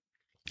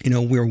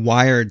we're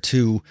wired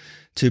to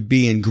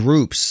be in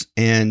groups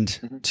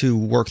and to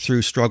work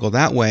through struggle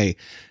that way.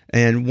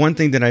 And one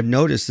thing that I've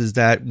noticed is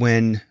that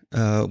when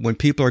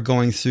people are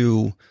going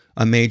through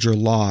a major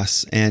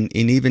loss, and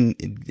even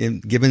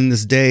given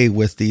this day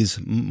with these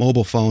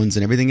mobile phones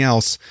and everything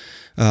else,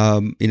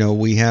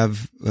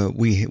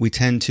 we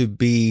tend to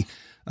be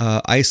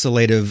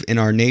isolative in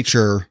our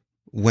nature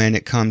when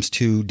it comes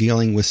to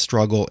dealing with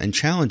struggle and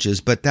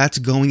challenges, but that's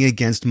going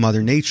against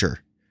Mother Nature.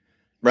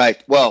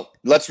 Right. Well,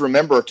 let's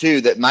remember too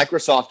that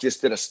Microsoft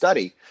just did a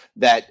study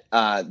that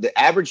the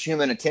average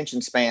human attention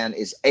span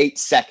is 8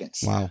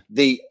 seconds. Wow.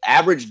 The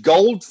average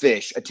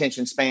goldfish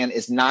attention span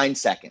is 9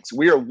 seconds.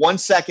 We are 1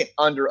 second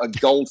under a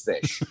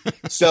goldfish.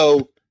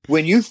 So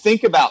when you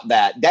think about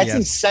that, that's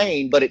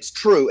insane, but it's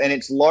true. And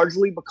it's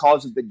largely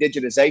because of the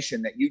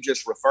digitization that you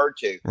just referred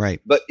to. Right.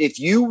 But if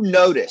you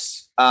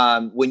notice,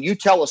 when you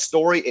tell a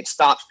story, it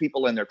stops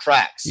people in their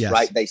tracks,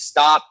 right? They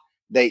stop,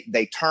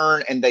 they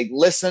turn, and they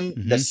listen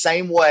the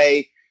same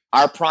way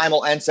our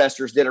primal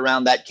ancestors did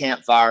around that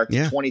campfire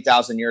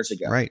 20,000 years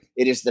ago. Right.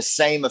 It is the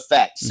same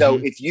effect. So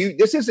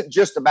this isn't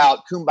just about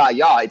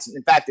kumbaya.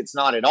 In fact, it's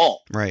not at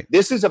all. Right.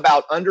 This is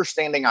about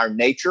understanding our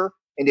nature.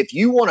 And if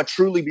you want to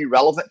truly be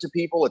relevant to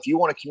people, if you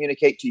want to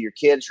communicate to your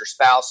kids, your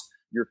spouse,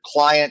 your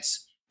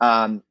clients,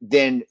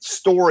 then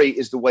story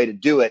is the way to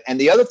do it. And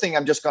the other thing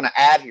I'm just going to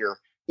add here,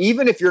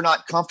 even if you're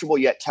not comfortable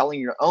yet telling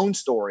your own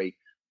story,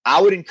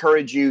 I would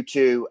encourage you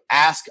to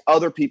ask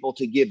other people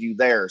to give you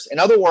theirs. In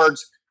other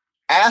words,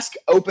 ask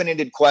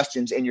open-ended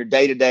questions in your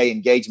day-to-day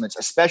engagements,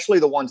 especially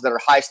the ones that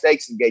are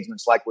high-stakes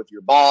engagements, like with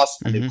your boss,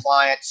 a new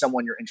client,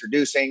 someone you're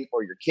introducing,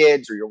 or your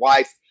kids, or your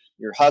wife,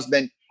 your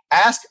husband.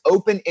 Ask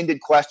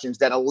open-ended questions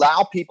that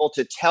allow people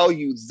to tell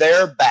you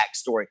their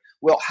backstory.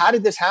 Well, how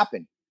did this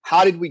happen?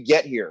 How did we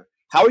get here?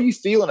 How are you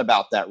feeling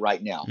about that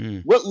right now?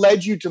 What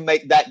led you to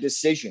make that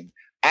decision?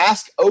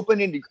 Ask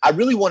open-ended. I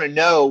really want to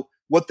know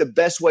what the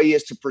best way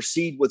is to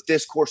proceed with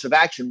this course of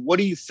action. What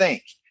do you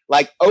think?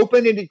 Like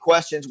open-ended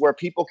questions where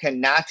people can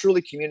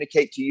naturally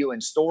communicate to you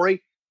in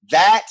story.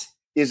 That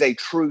is a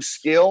true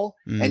skill.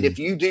 And if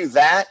you do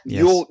that,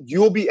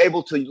 you'll be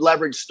able to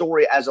leverage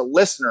story as a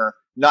listener,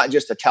 not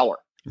just a teller.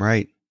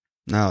 Right.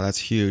 No, that's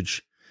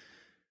huge.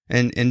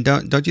 And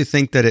don't you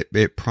think that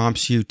it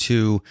prompts you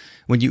to,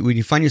 when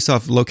you find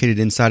yourself located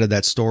inside of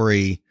that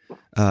story,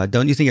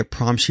 don't you think it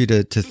prompts you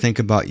to think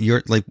about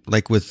your,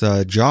 like with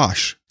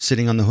Josh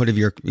sitting on the hood of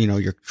your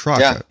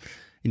truck? Yeah.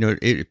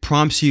 It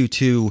prompts you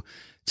to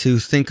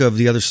think of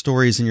the other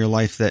stories in your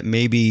life that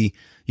maybe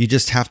you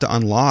just have to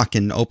unlock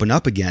and open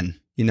up again,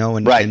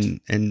 and right.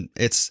 and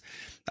it's,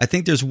 I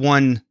think there's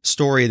one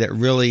story that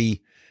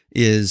really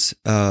is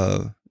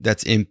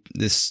that's in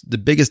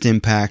the biggest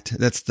impact.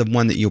 That's the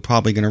one that you're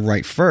probably going to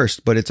write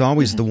first, but it's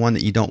always the one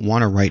that you don't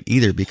want to write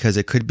either, because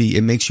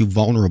it makes you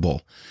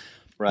vulnerable.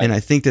 Right. And I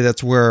think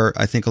that's where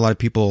I think a lot of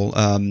people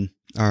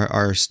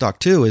are stuck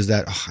too, is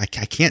that I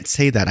can't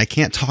say that. I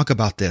can't talk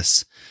about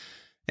this.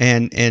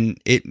 And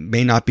it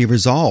may not be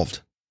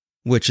resolved,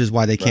 which is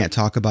why they can't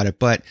talk about it.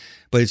 But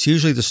it's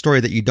usually the story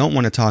that you don't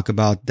want to talk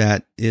about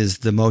that is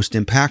the most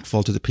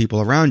impactful to the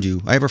people around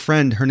you. I have a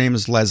friend, her name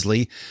is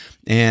Leslie,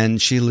 and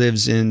she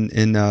lives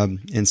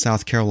in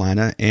South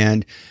Carolina,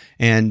 and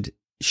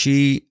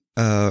she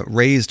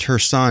raised her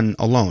son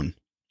alone.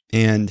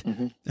 And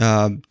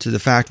to the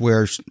fact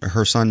where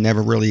her son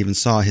never really even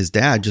saw his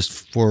dad, just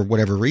for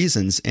whatever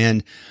reasons,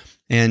 and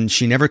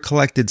she never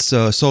collected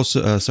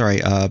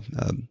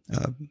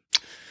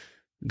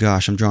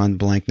gosh, I'm drawing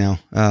blank now.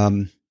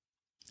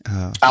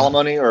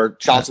 Alimony or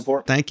child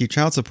support? Thank you,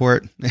 child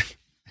support.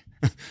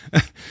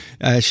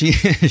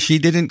 She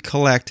didn't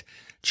collect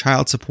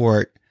child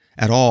support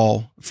at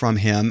all from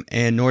him,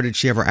 and nor did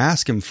she ever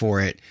ask him for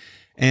it.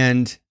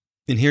 And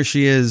here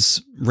she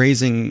is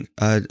raising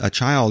a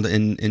child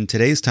in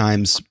today's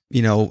times,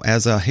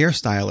 as a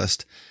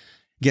hairstylist,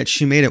 yet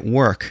she made it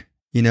work.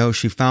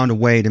 She found a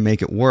way to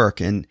make it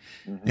work. And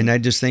I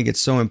just think it's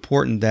so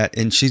important that,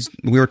 and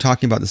we were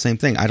talking about the same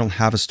thing. I don't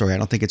have a story. I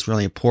don't think it's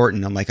really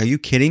important. I'm like, are you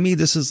kidding me?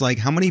 This is like,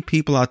 how many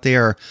people out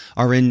there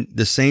are in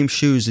the same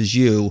shoes as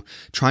you,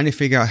 trying to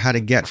figure out how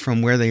to get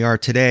from where they are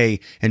today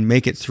and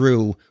make it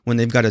through when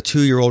they've got a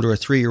 2-year-old or a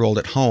 3-year-old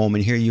at home.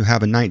 And here you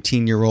have a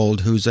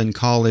 19-year-old who's in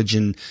college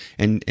and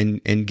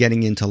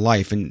getting into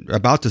life and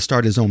about to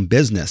start his own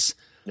business.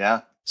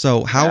 Yeah.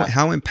 So how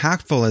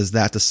impactful is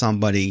that to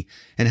somebody,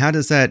 and how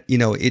does that,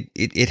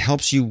 it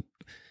helps you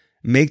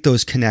make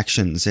those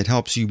connections. It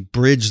helps you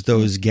bridge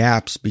those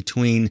gaps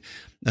between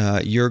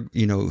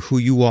who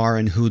you are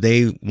and who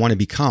they want to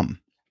become.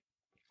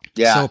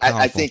 Yeah, so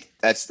I think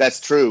that's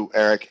true,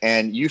 Eric.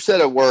 And you said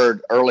a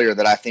word earlier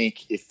that I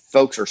think if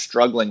folks are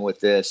struggling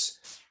with this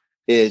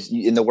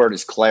and the word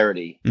is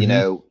clarity.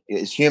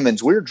 As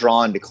humans, we're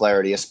drawn to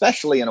clarity,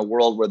 especially in a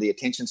world where the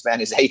attention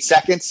span is 8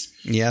 seconds.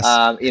 Yes.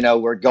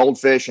 Where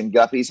goldfish and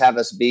guppies have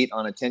us beat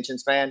on attention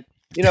span.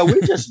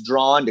 We're just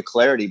drawn to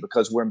clarity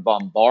because we're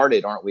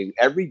bombarded, aren't we,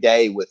 every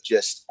day with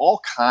just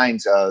all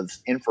kinds of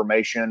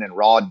information and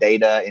raw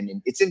data,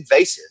 and it's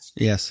invasive.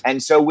 Yes.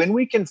 And so when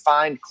we can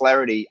find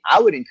clarity, I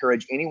would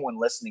encourage anyone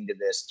listening to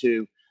this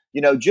to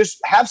just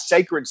have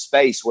sacred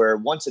space where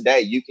once a day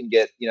you can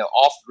get,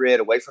 off grid,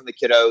 away from the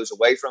kiddos,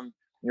 away from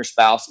your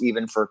spouse,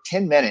 even for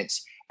 10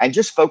 minutes, and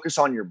just focus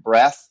on your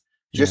breath,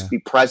 just be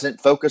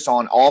present, focus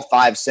on all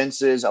 5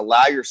 senses,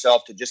 allow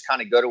yourself to just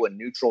kind of go to a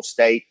neutral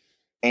state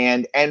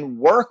and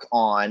work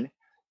on,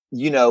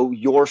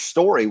 your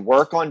story,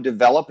 work on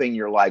developing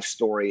your life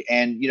story.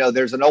 And,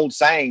 there's an old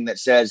saying that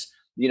says,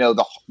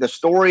 the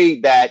story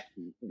that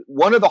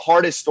one of the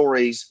hardest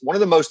stories, one of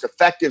the most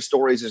effective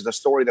stories is the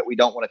story that we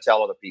don't want to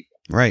tell other people.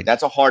 Right.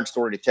 That's a hard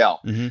story to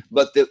tell.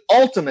 But the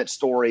ultimate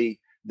story,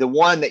 the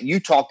one that you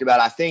talked about,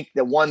 I think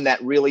the one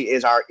that really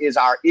is our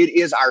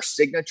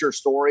signature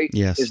story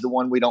is the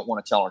one we don't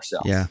want to tell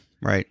ourselves. Yeah.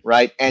 Right.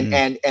 Right.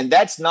 And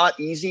that's not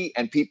easy.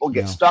 And people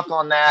get stuck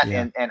on that.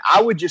 Yeah. And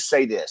I would just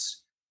say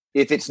this,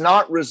 if it's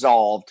not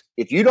resolved,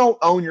 if you don't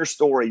own your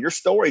story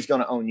is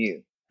going to own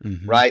you.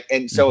 Right.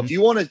 And so if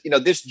you want to,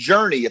 this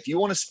journey, if you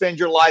want to spend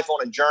your life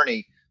on a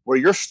journey where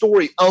your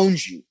story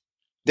owns you,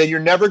 then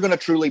you're never going to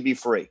truly be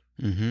free.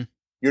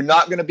 You're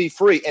not going to be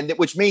free. And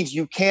which means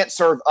you can't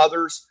serve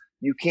others.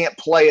 You can't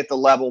play at the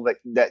level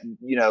that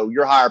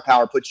your higher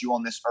power puts you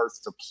on this earth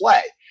to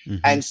play.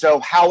 And so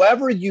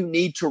however you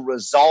need to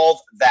resolve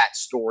that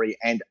story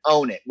and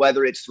own it,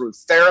 whether it's through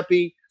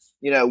therapy,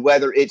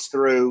 whether it's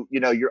through,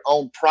 your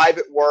own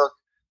private work,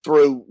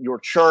 through your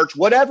church,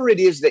 whatever it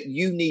is that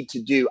you need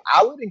to do,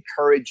 I would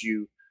encourage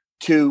you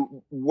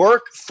to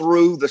work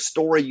through the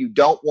story you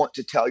don't want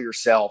to tell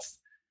yourself.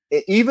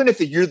 Even if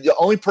you're the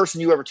only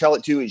person you ever tell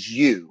it to is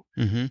you,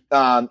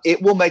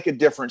 it will make a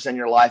difference in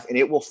your life, and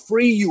it will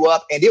free you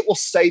up, and it will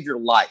save your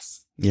life.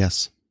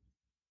 Yes.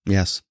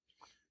 Yes.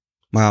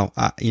 Wow.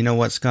 You know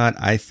what, Scott?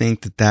 I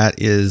think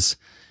that is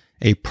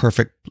a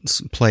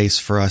perfect place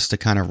for us to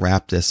kind of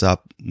wrap this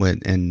up with,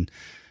 and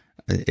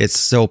it's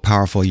so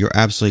powerful. You're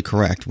absolutely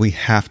correct. We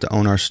have to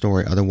own our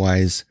story.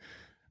 Otherwise,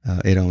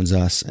 it owns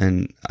us.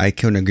 And I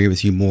couldn't agree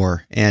with you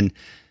more. And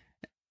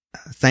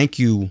thank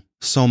you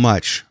so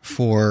much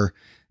for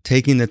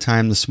taking the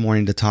time this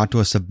morning to talk to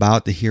us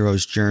about the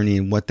hero's journey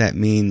and what that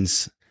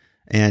means,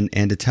 and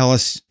to tell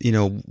us,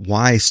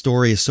 why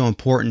story is so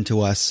important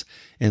to us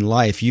in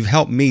life. You've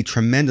helped me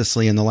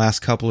tremendously in the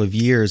last couple of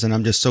years, and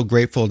I'm just so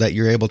grateful that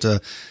you're able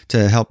to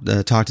help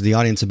talk to the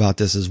audience about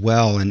this as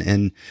well.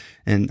 And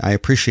I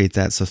appreciate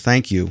that. So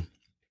thank you.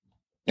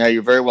 Yeah,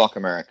 you're very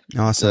welcome, Eric.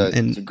 Awesome.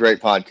 It's a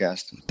great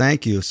podcast.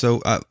 Thank you.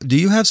 So do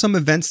you have some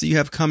events that you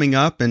have coming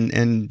up,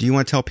 and do you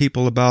want to tell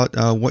people about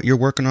what you're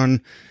working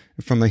on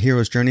from a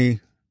hero's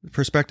journey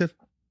perspective?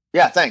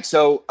 Yeah, thanks.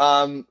 So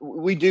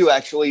we do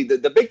actually.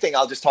 The big thing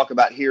I'll just talk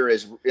about here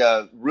is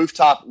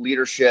Rooftop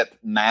Leadership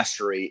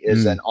Mastery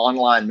is an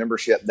online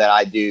membership that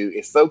I do.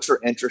 If folks are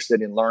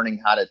interested in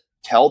learning how to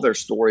tell their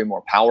story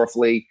more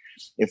powerfully,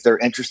 if they're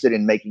interested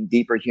in making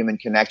deeper human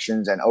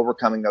connections and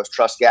overcoming those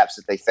trust gaps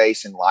that they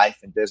face in life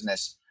and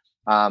business,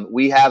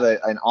 we have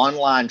an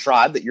online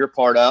tribe that you're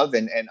part of,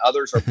 and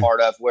others are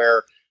part of,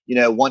 where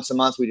once a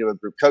month we do a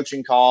group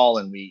coaching call,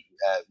 and we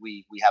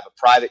have a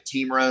private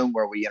team room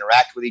where we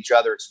interact with each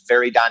other. It's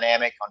very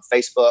dynamic on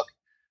Facebook.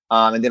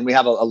 And then we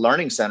have a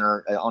learning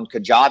center on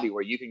Kajabi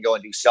where you can go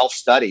and do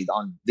self-study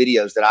on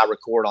videos that I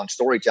record on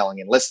storytelling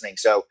and listening.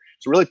 So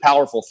it's a really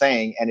powerful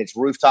thing. And it's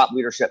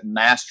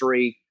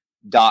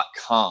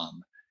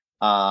rooftopleadershipmastery.com.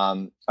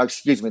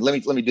 Excuse me. Let me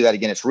do that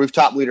again. It's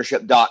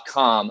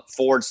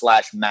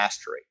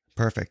rooftopleadership.com/mastery.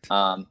 Perfect.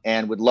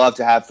 And would love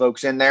to have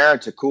folks in there.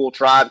 It's a cool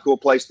tribe, cool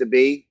place to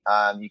be.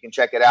 You can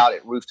check it out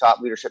at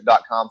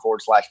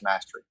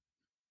rooftopleadership.com/mastery.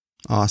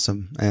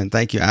 Awesome. And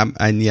thank you.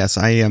 And yes,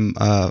 I am,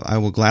 I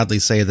will gladly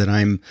say that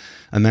I'm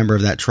a member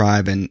of that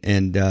tribe, and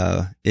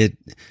it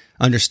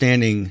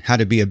understanding how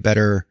to be a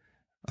better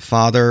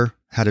father,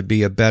 how to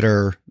be a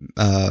better,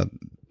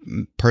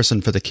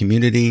 person for the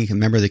community, a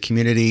member of the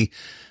community,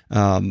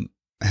 how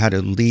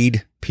to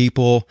lead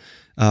people.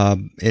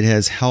 It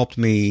has helped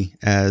me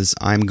as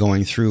I'm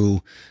going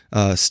through,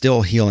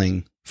 still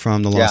healing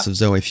from the loss of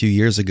Zoe a few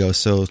years ago.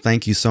 So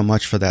thank you so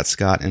much for that,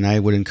 Scott. And I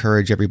would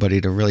encourage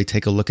everybody to really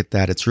take a look at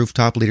that. It's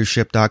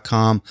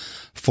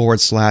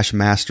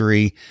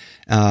rooftopleadership.com/mastery.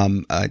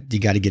 You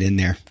got to get in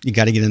there. You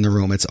got to get in the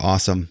room. It's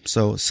awesome.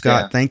 So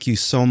Scott, thank you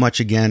so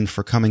much again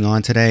for coming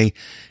on today.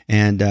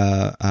 And,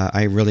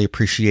 I really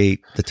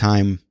appreciate the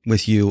time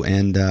with you.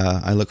 And,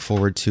 I look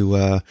forward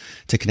to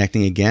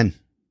connecting again.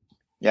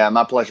 Yeah,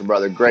 my pleasure,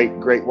 brother.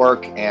 Great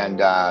work. And,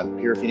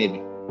 here if you need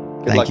me.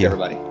 Good luck,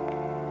 everybody.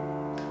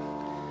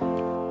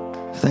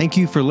 Thank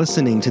you for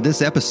listening to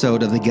this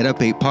episode of the Get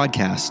Up 8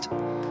 podcast.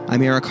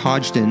 I'm Eric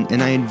Hodgson,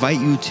 and I invite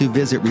you to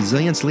visit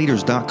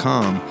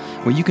resilienceleaders.com,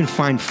 where you can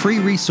find free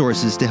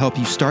resources to help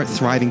you start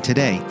thriving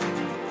today.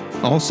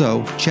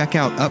 Also, check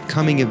out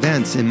upcoming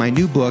events in my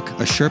new book,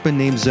 A Sherpa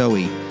Named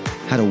Zoe: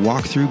 How to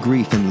Walk Through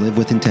Grief and Live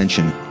with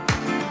Intention.